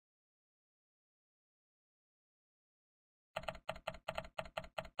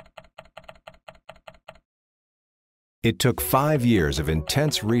It took 5 years of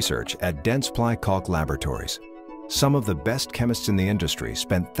intense research at Dentsply Calc Laboratories. Some of the best chemists in the industry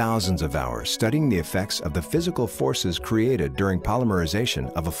spent thousands of hours studying the effects of the physical forces created during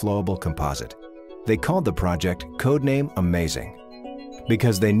polymerization of a flowable composite. They called the project Codename Amazing,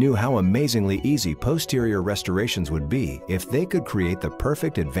 because they knew how amazingly easy posterior restorations would be if they could create the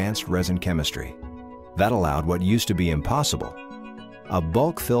perfect advanced resin chemistry. That allowed what used to be impossible: a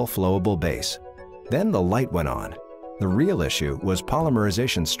bulk fill flowable base. Then the light went on. The real issue was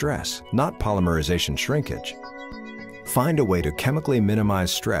polymerization stress, not polymerization shrinkage. Find a way to chemically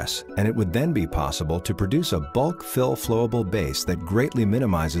minimize stress, and it would then be possible to produce a bulk fill flowable base that greatly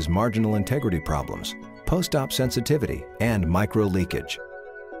minimizes marginal integrity problems, post-op sensitivity, and micro leakage.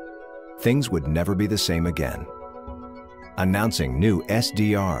 Things would never be the same again. Announcing new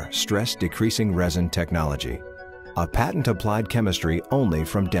SDR, stress decreasing resin technology, a patent-applied chemistry only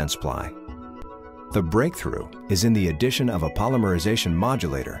from Dentsply. The breakthrough is in the addition of a polymerization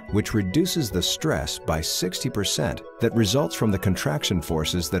modulator, which reduces the stress by 60% that results from the contraction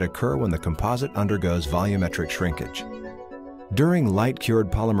forces that occur when the composite undergoes volumetric shrinkage. During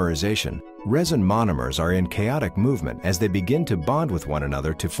light-cured polymerization, resin monomers are in chaotic movement as they begin to bond with one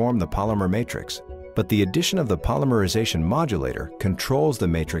another to form the polymer matrix. But the addition of the polymerization modulator controls the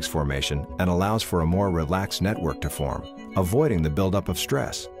matrix formation and allows for a more relaxed network to form, avoiding the buildup of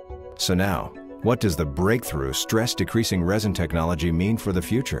stress. So now, what does the breakthrough stress-decreasing resin technology mean for the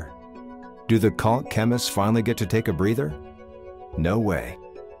future? Do the Calc chemists finally get to take a breather? No way.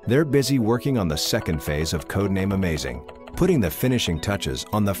 They're busy working on the second phase of Codename Amazing, putting the finishing touches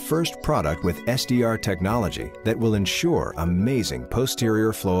on the first product with SDR technology that will ensure amazing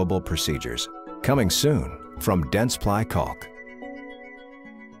posterior flowable procedures. Coming soon from Dentsply Calc.